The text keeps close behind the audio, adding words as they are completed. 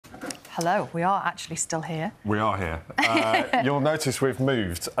Hello, we are actually still here. We are here. You'll notice we've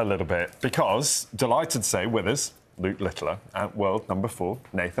moved a little bit because, delighted to say, with us, Luke Littler and world number 4,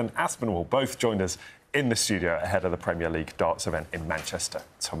 Nathan Aspinall, both joined us in the studio ahead of the Premier League darts event in Manchester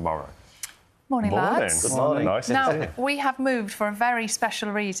tomorrow. Morning, lads. Good morning. Nice. Now, we have moved for a very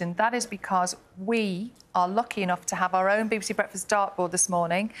special reason. That is because we are lucky enough to have our own BBC Breakfast dartboard this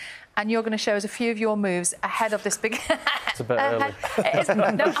morning, and you're going to show us a few of your moves ahead of this big... It's a bit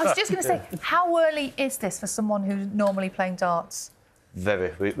early. No, I was just going to say, how early is this for someone who's normally playing darts?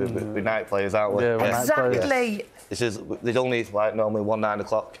 Very. We're night players, aren't we? Yeah, we're Exactly. night players. There's only, like, normally 9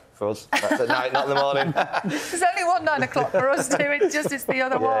 o'clock for us. That's at night, not in the morning. There's only one 9 o'clock for us too, it's the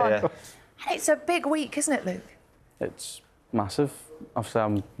other one. Yeah. And it's a big week, isn't it, Luke? It's massive. Obviously,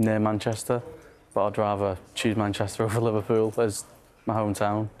 I'm near Manchester, but I'd rather choose Manchester over Liverpool as my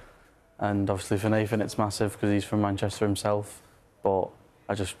hometown. And obviously for Nathan, it's massive because he's from Manchester himself. But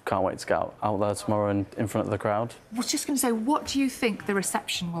I just can't wait to get out there tomorrow and in front of the crowd. I was just going to say, what do you think the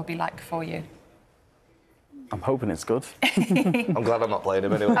reception will be like for you? I'm hoping it's good. I'm glad I'm not playing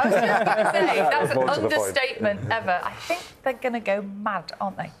him anyway. I was just going to say, that's an More to the point. understatement ever. I think they're going to go mad,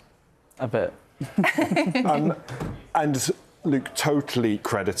 aren't they? A bit. And Luke, totally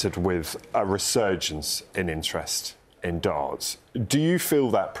credited with a resurgence in interest in darts. Do you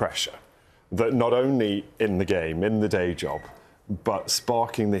feel that pressure? That not only in the game, in the day job, but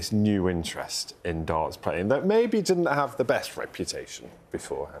sparking this new interest in darts playing that maybe didn't have the best reputation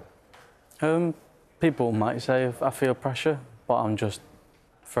beforehand? People might say I feel pressure, but I'm just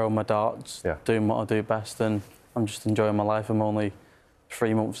throwing my darts, doing what I do best, and I'm just enjoying my life. I'm only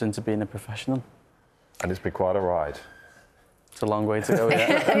 3 months into being a professional. And it's been quite a ride. It's a long way to go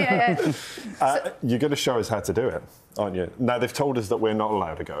yet. You're going to show us how to do it, aren't you? Now, they've told us that we're not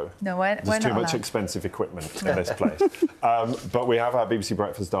allowed to go. No, we're not There's too much allowed. expensive equipment in this place. But we have our BBC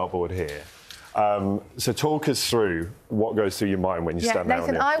Breakfast dartboard here. So talk us through what goes through your mind when you stand there.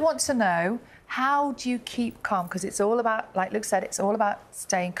 Nathan, I want to know, how do you keep calm? Because it's all about, like Luke said, it's all about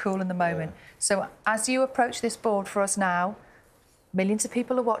staying cool in the moment. So as you approach this board for us now, millions of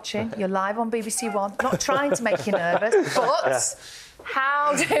people are watching. You're live on BBC One. Not trying to make you nervous, but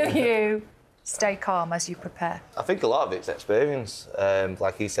how do you stay calm as you prepare? I think a lot of it's experience.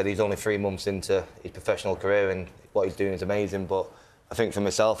 Like he said, he's only 3 months into his professional career and what he's doing is amazing. But I think for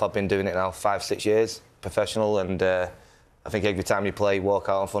myself, I've been doing it now 5-6 years, professional, and I think every time you play, walk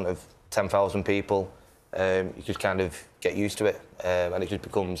out in front of 10,000 people, you just kind of get used to it, and it just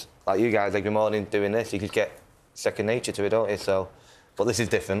becomes, like you guys every morning doing this, you just get second nature to it, don't you? So, but this is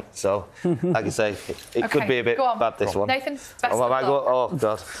different, so, like I say, it could be a bit bad, this one. Nathan, best of luck. Oh,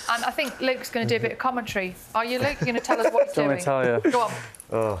 God. And I think Luke's going to do a bit of commentary. Are you, Luke? You're going to tell us what he's Do you doing? want me to tell you? Go on.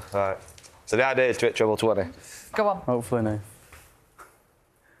 Oh, right. So the idea is to hit treble 20. Go on. Hopefully, no.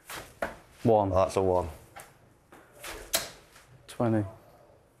 1. Oh, that's a 1. 20.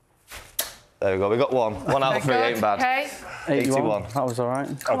 There we go, we got 1. 1 out of 3 ain't bad. Okay. 81. That was all right.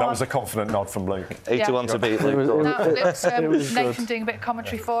 Oh, that was a confident nod from Luke. 81 to beat Luke. Now, Luke's, was Nathan good. doing a bit of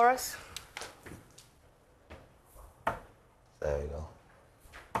commentary for us. There we go.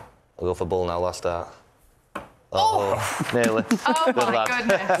 I'll go for bull now, last start. Oh, nearly. Oh, Good my lad.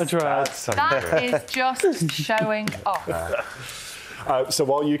 goodness. Tried. That is just showing off. So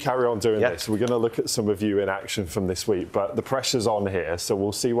while you carry on doing this, we're going to look at some of you in action from this week. But the pressure's on here, so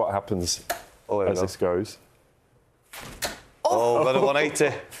we'll see what happens as this goes. Oh, got a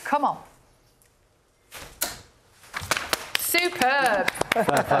 180. Come on. Superb. Fair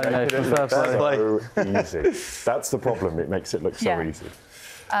play, Nathan. Fair play. So easy. That's the problem. It makes it look so easy.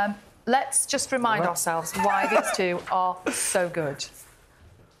 Let's just remind ourselves why these two are so good.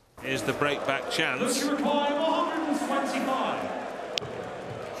 Here's the break-back chance.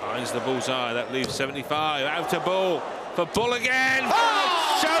 Finds the bullseye. That leaves 75. Out to Bull. For Bull again.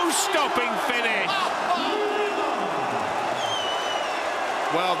 Show-stopping finish.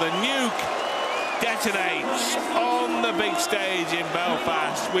 Well, the nuke detonates on the big stage in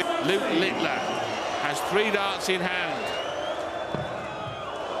Belfast with Luke Littler. Has 3 darts in hand.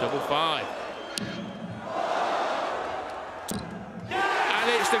 Double 5. And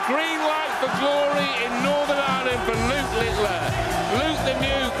it's the green light for glory in Northern Ireland for Luke Littler. Luke the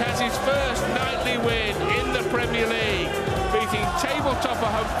Nuke has his first nightly win in the Premier League, beating table-topper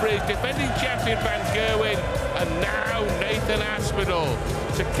Humphreys, defending champion Van Gerwen, and now Nathan Aspinall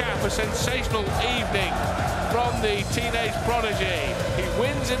to cap a sensational evening from the teenage prodigy. He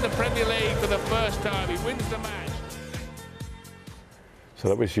wins in the Premier League for the first time. He wins the match. So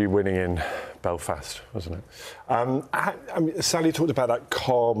that was you winning in Belfast, wasn't it? I mean, Sally talked about that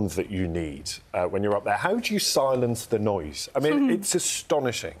calm that you need when you're up there. How do you silence the noise? I mean, it's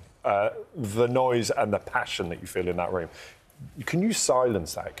astonishing the noise and the passion that you feel in that room. Can you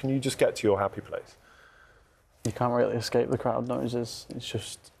silence that? Can you just get to your happy place? You can't really escape the crowd noises.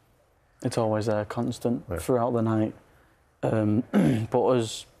 It's always there, constant throughout the night. But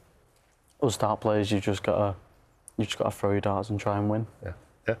as dart players, you just gotta throw your darts and try and win. Yeah.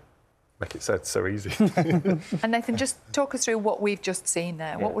 Make it sound so easy. And Nathan, just talk us through what we've just seen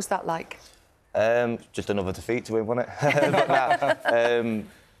there. What was that like? Just another defeat to win, wasn't it? But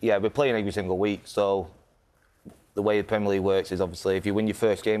yeah, we're playing every single week, so the way the Premier League works is obviously if you win your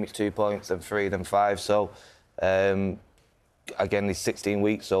first game, it's 2 points, then 3, then 5. So again, it's 16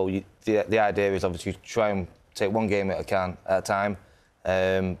 weeks, so the idea is obviously try and take one game at a time.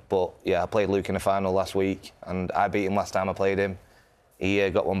 But yeah, I played Luke in the final last week, and I beat him last time I played him. He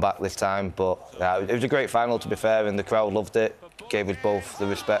got one back this time, but yeah, it was a great final, to be fair, and the crowd loved it. Gave us both the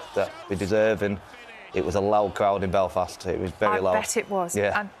respect that we deserve, and it was a loud crowd in Belfast. It was very loud. I bet it was.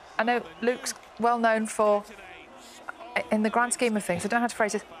 Yeah. And I know Luke's well known for, in the grand scheme of things, I don't know how to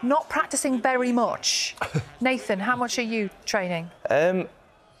phrase this, not practising very much. Nathan, how much are you training?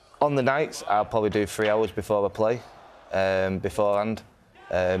 On the nights, I'll probably do 3 hours before I play, beforehand.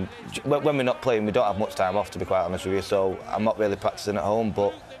 When we're not playing, we don't have much time off, to be quite honest with you, so I'm not really practising at home,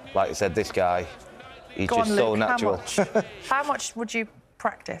 but like I said, this guy, he's Go just on, so Luke, natural. How much would you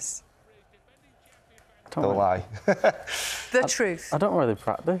practice? Don't lie. The truth. I don't really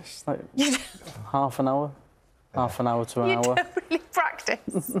practice, like half an hour to an You hour. don't really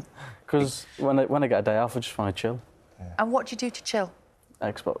practice. Because when I get a day off, I just want to chill. And what do you do to chill?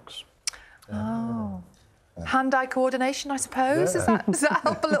 Xbox. Oh. Hand-eye coordination, I suppose. Yeah. Does that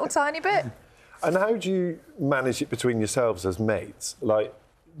help a little tiny bit? And how do you manage it between yourselves as mates? Like,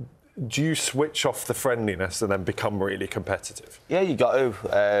 do you switch off the friendliness and then become really competitive? Yeah, you got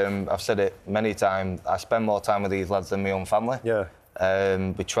to. I've said it many times. I spend more time with these lads than my own family. Yeah.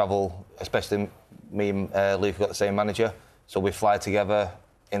 We travel, especially me and Luke got the same manager, so we fly together,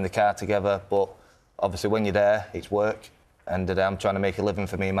 in the car together. But obviously, when you're there, it's work, and I'm trying to make a living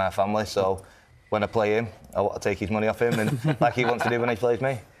for me and my family. So when I play him, I want to take his money off him, and like he wants to do when he plays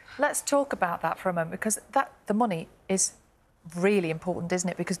me. Let's talk about that for a moment, because the money is really important, isn't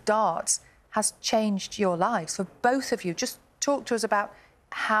it? Because darts has changed your lives for both of you. Just talk to us about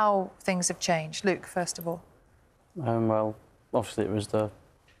how things have changed. Luke, first of all. Well, obviously it was the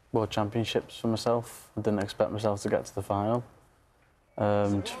World Championships for myself. I didn't expect myself to get to the final.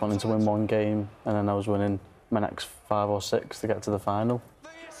 Just wanted to win one game, and then I was winning my next 5 or 6 to get to the final.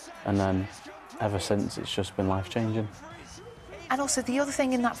 And then ever since, it's just been life-changing. And also, the other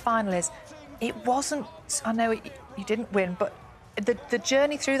thing in that final is, it wasn't, I know you didn't win, but the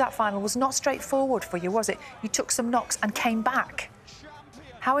journey through that final was not straightforward for you, was it? You took some knocks and came back.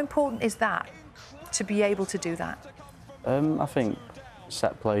 How important is that, to be able to do that? I think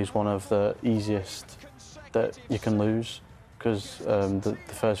set play is one of the easiest that you can lose, because the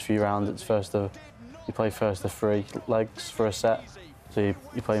first few rounds, you play first of 3 legs for a set. So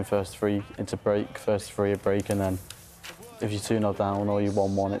you're playing first 3 into break, first 3 a break, and then if you're 2-0 down or you're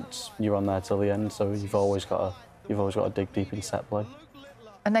 1-1, you're on there till the end. So you've always got to dig deep in set play.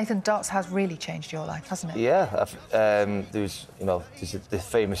 And Nathan, darts has really changed your life, hasn't it? Yeah, there's the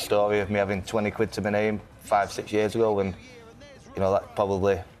famous story of me having 20 quid to my name 5-6 years ago, and that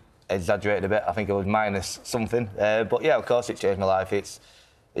probably exaggerated a bit. I think it was minus something, but yeah, of course, it changed my life. It's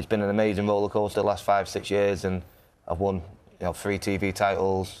been an amazing roller coaster the last 5-6 years, and I've won 3 TV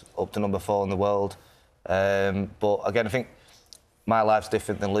titles, up to number 4 in the world. But again, I think my life's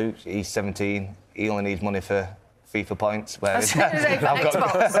different than Luke's. He's 17. He only needs money for FIFA points. Whereas I've got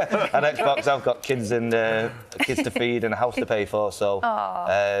an Xbox. I've got kids and kids to feed and a house to pay for. So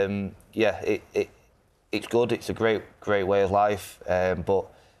yeah, it's good. It's a great way of life. But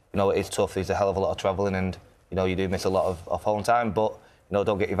it is tough. There's a hell of a lot of travelling, and you do miss a lot of home time. But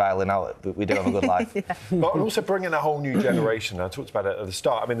don't get your violin out. We do have a good life. Yeah. But also bringing a whole new generation. I talked about it at the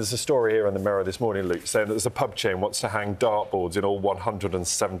start. I mean, there's a story here in the Mirror this morning, Luke, saying that there's a pub chain wants to hang dartboards in all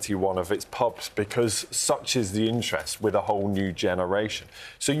 171 of its pubs because such is the interest with a whole new generation.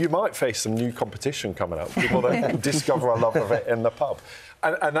 So you might face some new competition coming up. People that discover a love of it in the pub.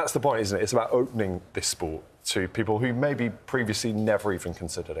 And that's the point, isn't it? It's about opening this sport to people who maybe previously never even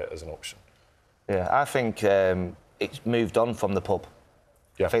considered it as an option. Yeah, I think it's moved on from the pub.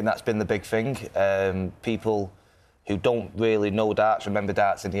 Yeah. I think that's been the big thing. People who don't really know darts remember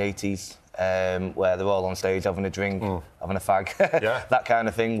darts in the 80s, where they're all on stage having a drink, having a fag, Yeah. that kind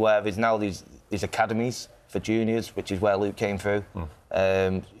of thing, where there's now these academies for juniors, which is where Luke came through.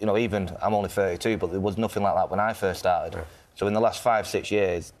 Even, I'm only 32, but there was nothing like that when I first started. Yeah. So in the last 5-6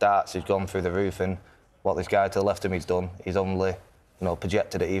 years, darts has gone through the roof, and what this guy to the left of me's done, he's only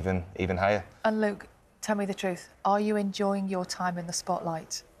projected it even higher. And Luke, tell me the truth. Are you enjoying your time in the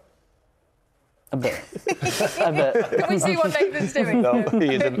spotlight? A bit. A bit. Can we see what Nathan's doing? No,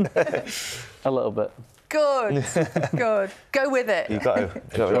 he isn't. A little bit. Good, good. Go with it. You've got to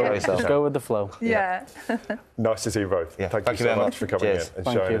enjoy yourself. Just go with the flow. Yeah. Nice to see you both. Yeah. Thank you so very much for coming Cheers. in and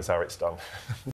Thank showing you. us how it's done.